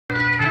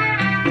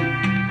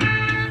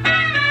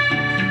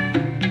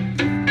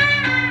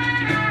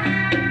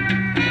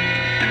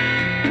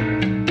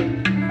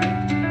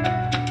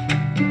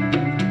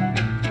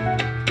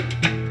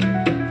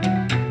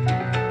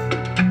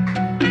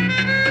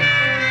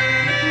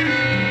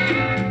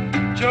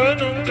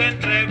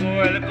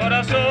el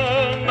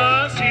corazón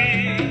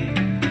así,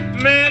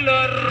 me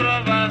lo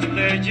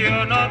robaste,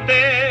 yo no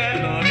te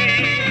lo di.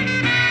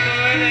 Tú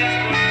eres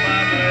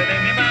culpable de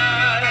mi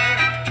mal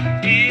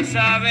y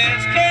sabes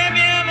que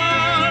mi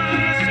amor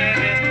se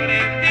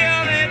desprendió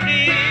de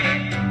ti.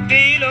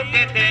 Di lo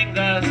que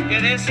tengas que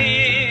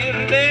decir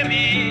de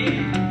mí,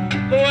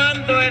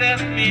 cuando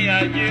eres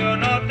mía yo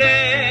no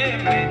te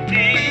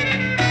mentí.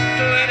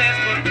 Tú eres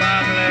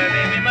culpable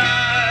de mi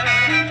mal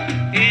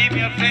y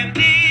me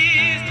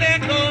ofendiste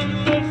con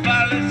tu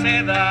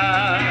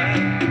falsedad.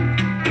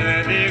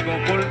 Te digo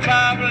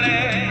culpable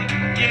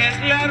y es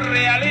la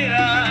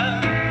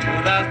realidad.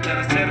 Podrás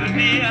ser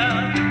mía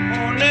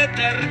una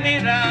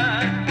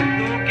eternidad.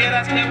 Tú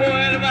quieras que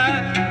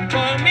vuelvas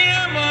con mi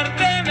amor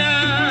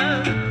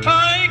tenaz.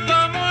 Hoy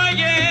como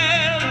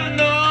ayer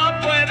no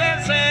puede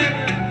ser.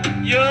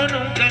 Yo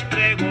nunca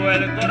entrego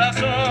el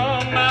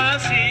corazón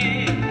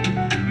así.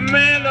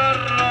 Me lo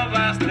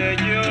robaste,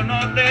 yo no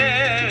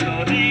te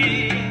lo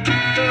di.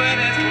 Tú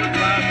eres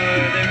culpable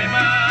de mi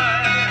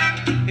mal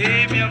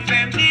y me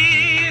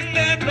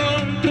ofendiste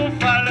con tu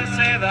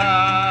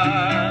falsedad.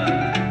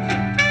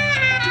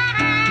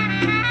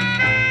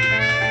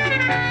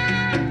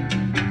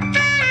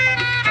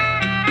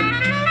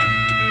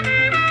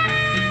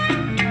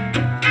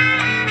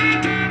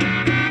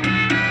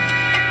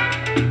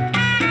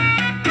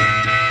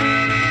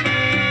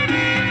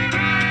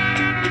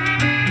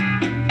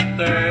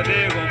 Te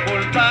digo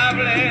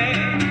culpable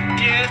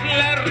y es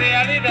la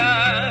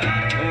realidad.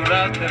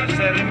 Juraste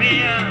ser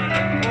mía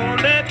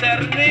una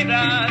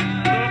eternidad.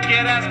 Tú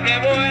quieras que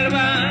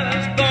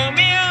vuelvas con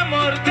mi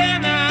amor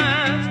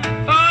tenaz.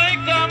 Hoy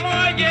como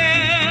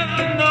ayer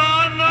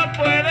no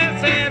puede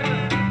ser.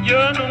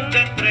 Yo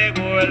nunca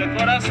entrego el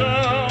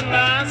corazón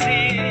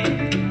así.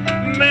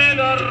 Me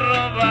lo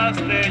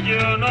robaste,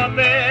 yo no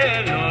te